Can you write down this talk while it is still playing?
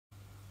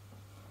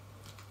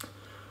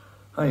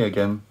Hi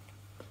again.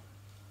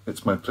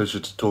 It's my pleasure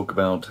to talk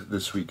about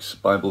this week's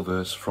Bible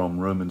verse from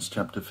Romans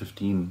chapter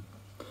 15.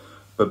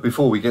 But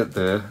before we get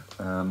there,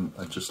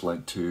 I'd just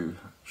like to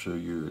show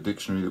you a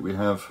dictionary that we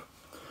have,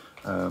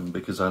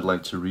 because I'd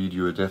like to read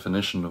you a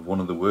definition of one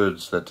of the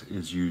words that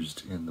is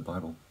used in the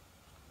Bible.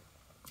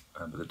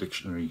 But the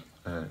dictionary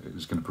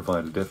is going to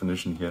provide a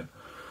definition here.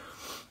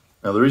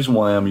 Now, the reason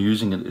why I'm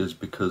using it is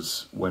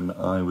because when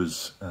I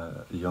was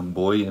a young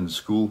boy in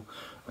school,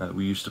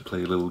 we used to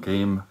play a little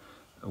game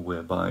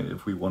whereby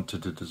if we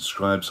wanted to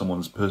describe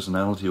someone's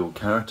personality or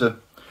character,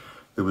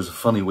 there was a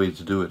funny way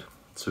to do it.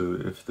 So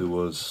if there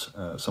was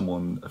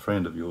a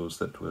friend of yours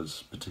that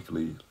was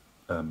particularly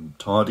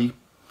tardy,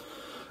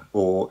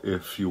 or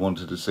if you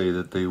wanted to say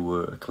that they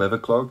were a clever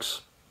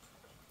clogs,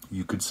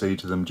 you could say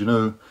to them, do you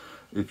know,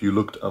 if you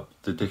looked up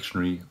the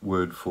dictionary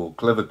word for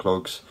clever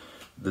clogs,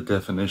 the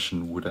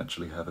definition would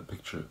actually have a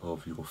picture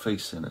of your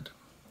face in it.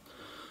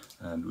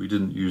 And we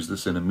didn't use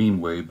this in a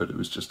mean way, but it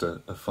was just a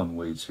fun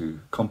way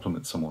to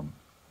compliment someone.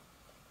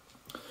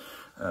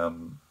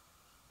 And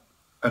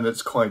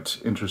it's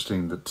quite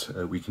interesting that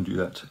we can do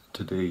that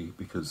today,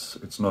 because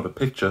it's not a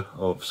picture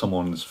of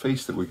someone's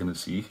face that we're going to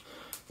see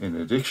in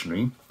a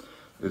dictionary.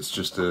 It's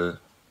just a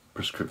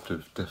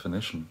prescriptive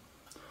definition.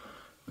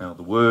 Now,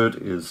 the word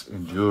is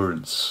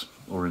endurance,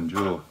 or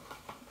endure.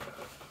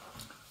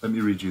 Let me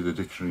read you the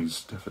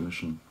dictionary's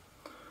definition.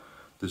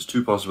 There's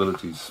two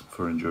possibilities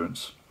for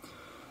endurance.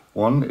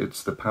 One,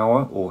 it's the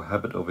power or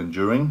habit of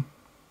enduring.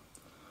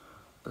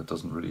 That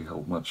doesn't really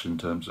help much in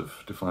terms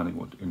of defining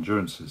what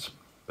endurance is.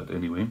 But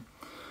anyway,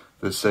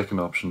 the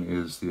second option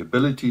is the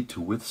ability to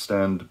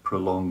withstand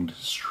prolonged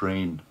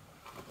strain.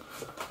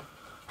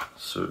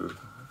 So,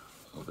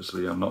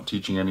 obviously I'm not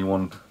teaching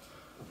anyone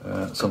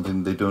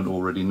something they don't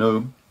already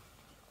know.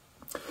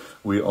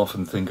 We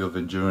often think of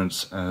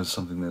endurance as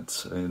something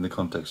that's in the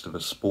context of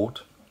a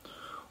sport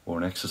or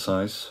an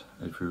exercise.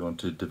 If we want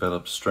to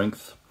develop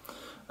strength,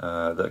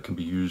 that can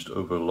be used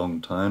over a long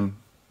time.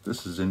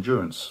 This is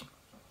endurance.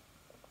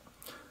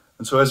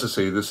 And so, as I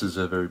say, this is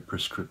a very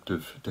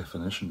prescriptive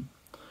definition.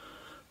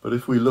 But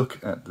if we look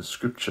at the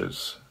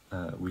scriptures,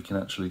 we can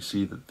actually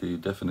see that the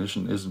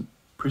definition isn't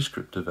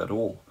prescriptive at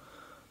all.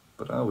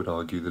 But I would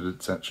argue that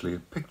it's actually a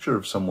picture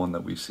of someone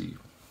that we see.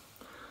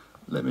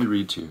 Let me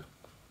read to you.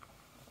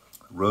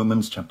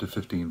 Romans chapter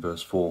 15,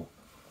 verse 4.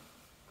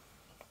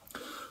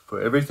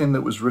 For everything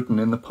that was written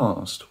in the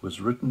past was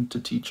written to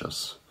teach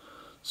us,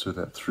 so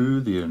that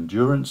through the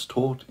endurance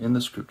taught in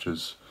the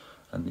scriptures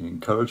and the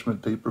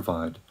encouragement they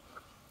provide,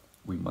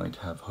 we might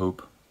have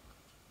hope.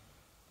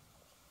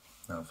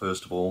 Now,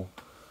 first of all,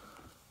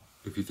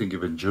 if you think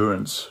of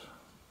endurance,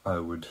 I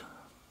would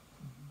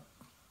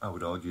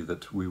argue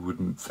that we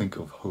wouldn't think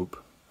of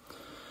hope. If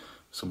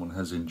someone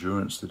has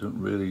endurance, they don't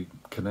really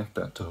connect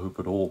that to hope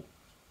at all.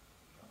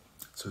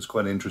 So it's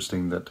quite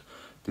interesting that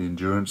the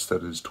endurance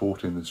that is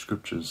taught in the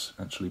scriptures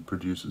actually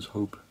produces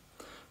hope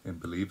in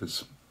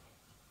believers.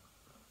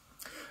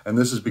 And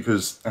this is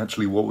because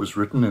actually what was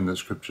written in the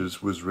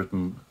scriptures was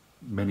written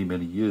many,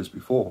 many years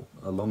before,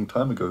 a long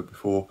time ago,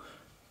 before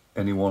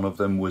any one of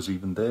them was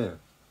even there.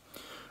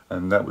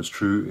 And that was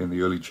true in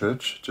the early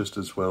church, just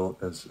as well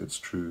as it's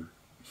true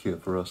here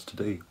for us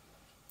today.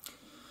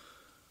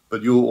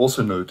 But you'll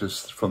also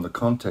notice from the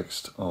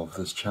context of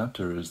this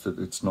chapter is that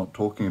it's not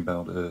talking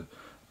about a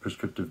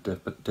prescriptive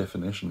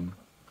definition.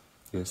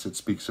 Yes, it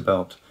speaks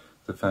about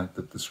the fact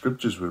that the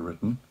scriptures were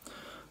written,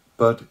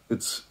 but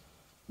it's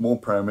more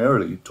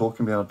primarily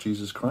talking about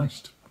Jesus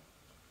Christ.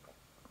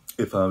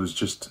 If I was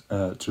just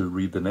to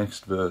read the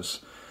next verse,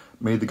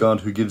 may the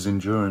God who gives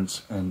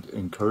endurance and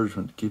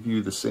encouragement give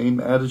you the same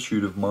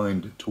attitude of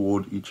mind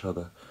toward each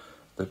other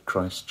that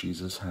Christ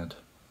Jesus had.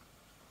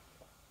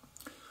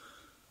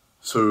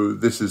 So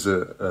this is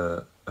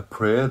a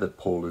prayer that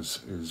Paul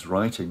is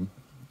writing,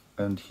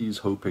 and he's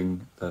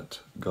hoping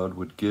that God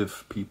would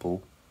give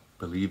people,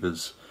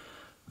 believers,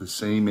 the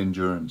same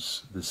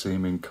endurance, the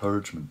same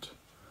encouragement,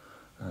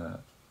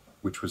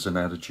 which was an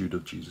attitude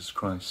of Jesus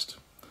Christ.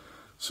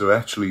 So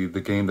actually,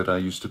 the game that I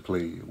used to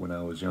play when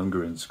I was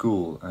younger in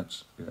school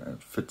it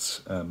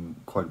fits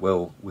quite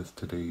well with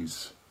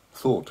today's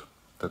thought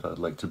that I'd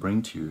like to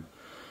bring to you,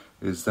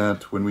 is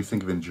that when we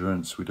think of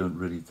endurance, we don't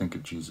really think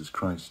of Jesus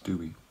Christ, do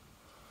we?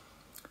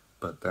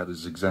 But that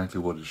is exactly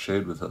what is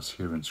shared with us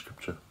here in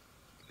Scripture.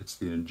 It's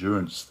the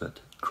endurance that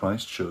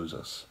Christ shows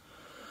us.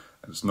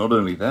 And it's not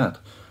only that,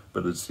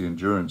 but it's the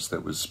endurance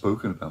that was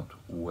spoken about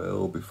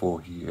well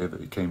before he ever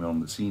came on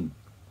the scene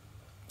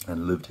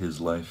and lived his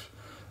life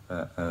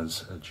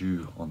as a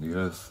Jew on the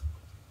earth.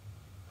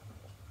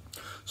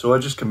 So I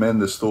just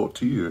commend this thought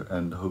to you,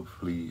 and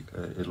hopefully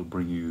it'll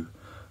bring you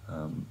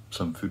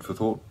some food for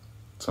thought,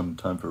 some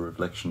time for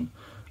reflection,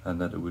 and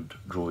that it would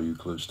draw you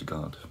close to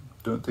God.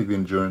 Don't think of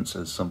endurance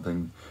as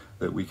something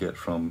that we get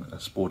from a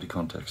sporty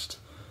context.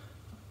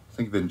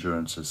 Think of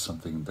endurance as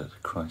something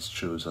that Christ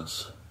shows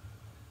us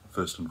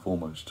first and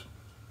foremost.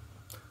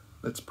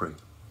 Let's pray.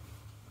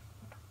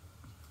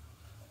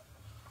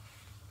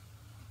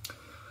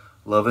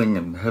 Loving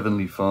and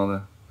Heavenly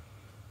Father,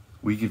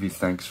 We give you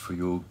thanks for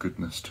your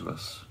goodness to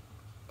us.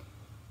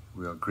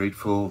 We are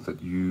grateful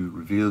that you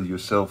reveal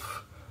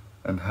yourself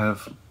and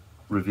have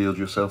revealed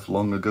yourself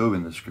long ago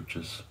in the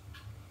scriptures.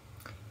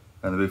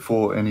 And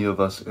before any of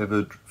us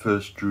ever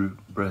first drew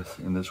breath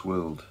in this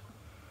world,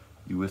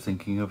 you were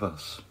thinking of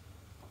us.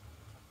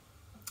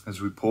 As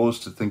we pause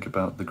to think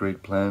about the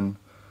great plan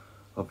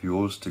of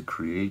yours to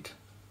create,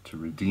 to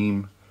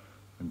redeem,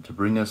 and to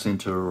bring us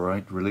into a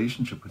right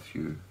relationship with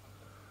you,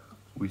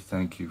 we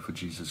thank you for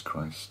Jesus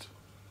Christ.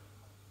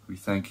 We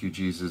thank you,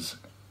 Jesus,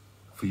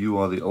 for you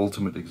are the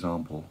ultimate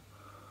example,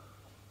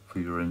 for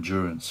your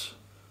endurance,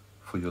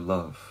 for your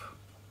love.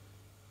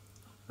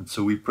 And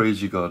so we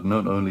praise you, God,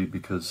 not only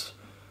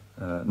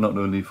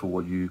for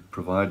what you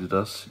provided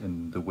us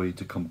in the way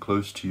to come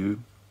close to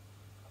you,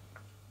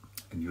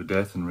 in your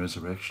death and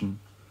resurrection,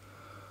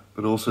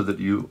 but also that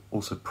you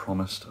also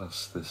promised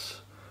us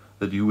this,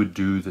 that you would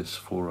do this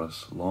for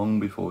us long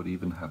before it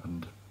even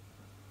happened.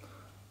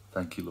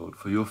 Thank you, Lord,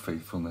 for your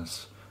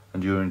faithfulness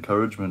and your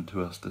encouragement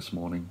to us this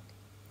morning.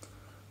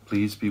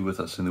 Please be with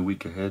us in the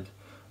week ahead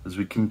as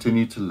we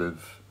continue to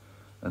live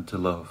and to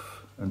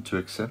love and to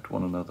accept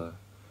one another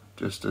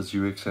just as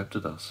you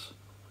accepted us.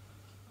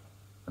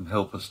 And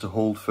help us to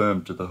hold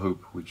firm to the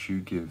hope which you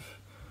give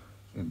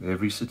in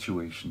every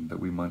situation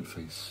that we might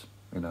face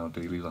in our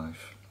daily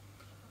life.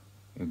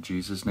 In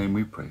Jesus' name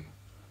we pray.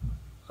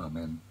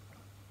 Amen.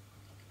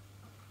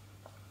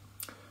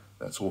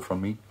 That's all from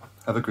me.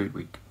 Have a great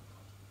week.